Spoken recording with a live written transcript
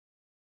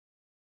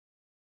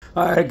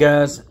Alright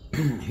guys,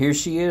 here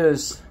she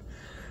is.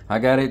 I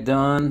got it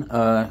done.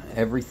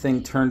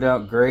 Everything turned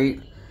out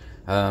great.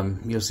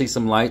 You'll see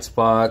some light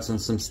spots and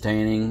some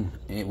staining.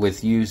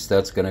 With use,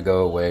 that's going to go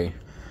away.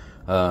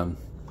 A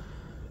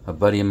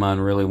buddy of mine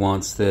really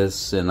wants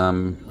this, and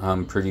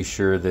I'm pretty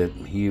sure that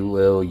he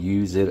will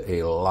use it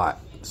a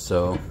lot.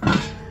 So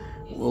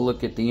we'll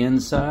look at the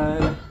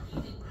inside.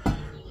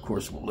 Of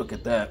course, we'll look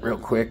at that real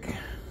quick.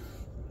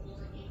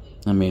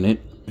 I mean,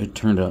 it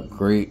turned out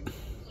great.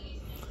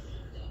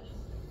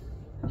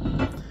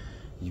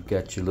 You've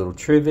got your little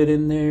trivet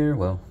in there.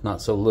 Well,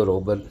 not so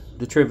little, but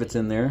the trivet's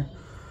in there.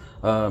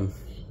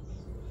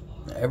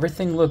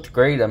 Everything looked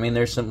great. I mean,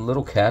 there's some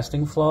little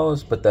casting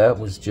flaws, but that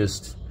was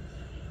just,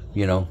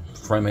 you know,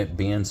 from it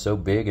being so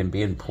big and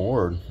being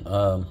poured.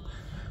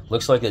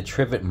 Looks like the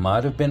trivet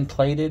might have been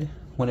plated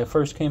when it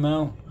first came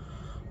out.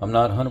 I'm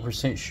not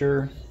 100%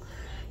 sure,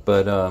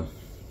 but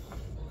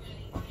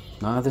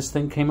this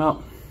thing came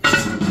out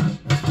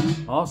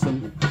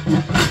awesome.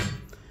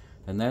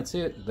 And that's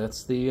it.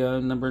 That's the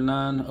number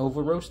 9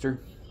 over roaster.